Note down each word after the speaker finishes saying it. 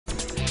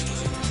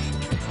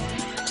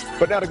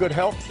But now to good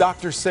health.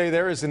 Doctors say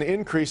there is an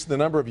increase in the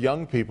number of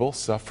young people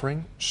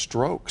suffering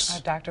strokes.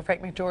 Dr.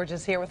 Frank McGeorge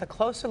is here with a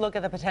closer look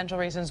at the potential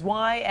reasons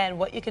why and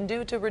what you can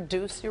do to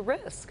reduce your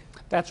risk.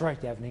 That's right,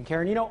 Devin and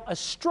Karen. You know, a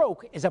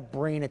stroke is a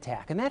brain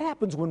attack, and that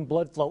happens when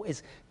blood flow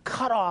is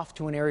cut off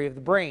to an area of the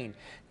brain.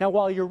 Now,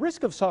 while your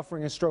risk of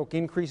suffering a stroke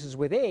increases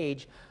with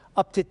age,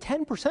 up to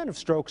 10% of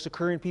strokes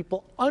occur in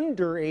people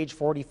under age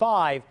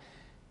 45,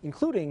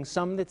 including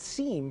some that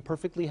seem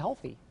perfectly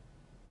healthy.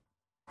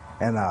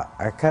 And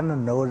I kind of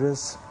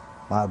noticed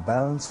my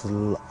balance was a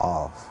little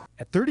off.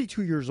 At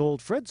 32 years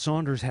old, Fred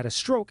Saunders had a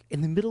stroke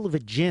in the middle of a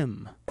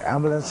gym. The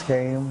ambulance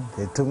came,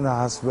 they took me to the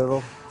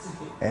hospital,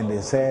 and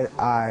they said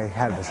I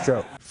had a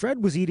stroke.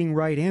 Fred was eating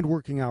right and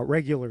working out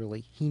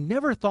regularly. He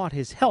never thought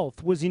his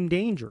health was in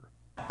danger.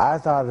 I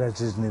thought I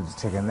just needed to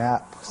take a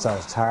nap because I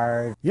was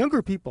tired.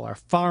 Younger people are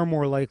far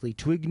more likely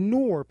to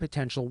ignore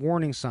potential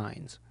warning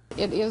signs.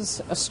 It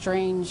is a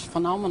strange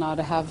phenomenon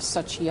to have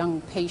such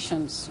young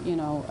patients,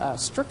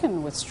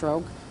 stricken with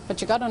stroke, but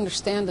you got to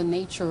understand the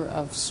nature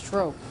of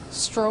stroke.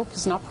 Stroke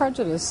is not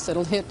prejudice.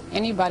 It'll hit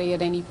anybody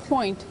at any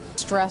point.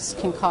 Stress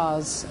can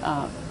cause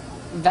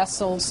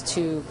vessels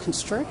to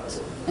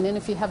constrict, and then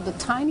if you have the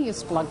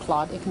tiniest blood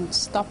clot, it can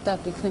stop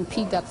that, it can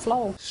impede that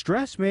flow.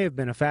 Stress may have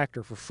been a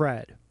factor for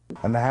Fred.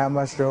 When I had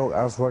my stroke,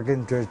 I was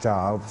working 3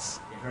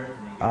 jobs,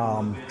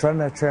 trying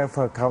to train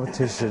for a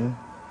competition.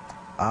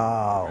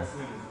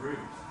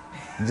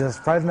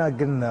 Just probably not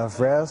getting enough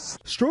rest.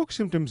 Stroke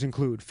symptoms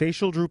include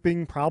facial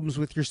drooping, problems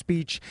with your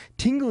speech,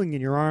 tingling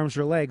in your arms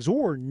or legs,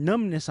 or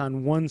numbness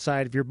on one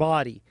side of your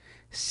body.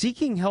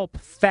 Seeking help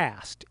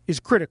fast is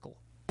critical.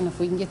 And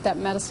if we can get that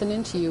medicine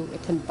into you,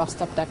 it can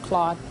bust up that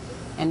clot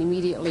and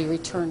immediately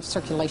return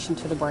circulation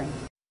to the brain.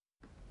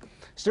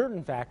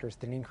 Certain factors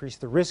that increase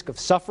the risk of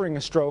suffering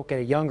a stroke at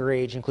a younger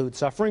age include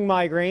suffering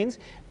migraines,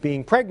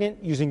 being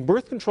pregnant, using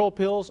birth control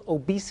pills,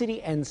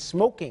 obesity, and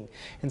smoking.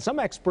 And some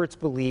experts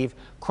believe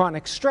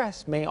chronic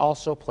stress may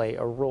also play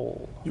a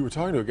role. You were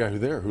talking to a guy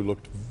who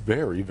looked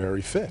very,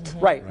 very fit. Mm-hmm.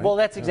 Right. Well,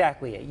 that's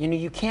exactly it.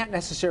 You can't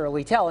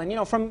necessarily tell.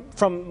 And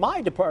from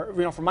my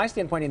from my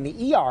standpoint in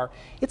the ER,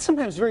 it's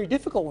sometimes very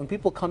difficult when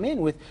people come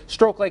in with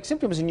stroke-like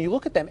symptoms, and you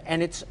look at them,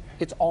 and it's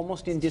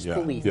almost in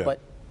disbelief. Yeah.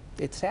 But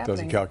it's happening.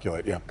 Doesn't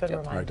calculate, yeah. Good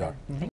reminder. All right, Doc.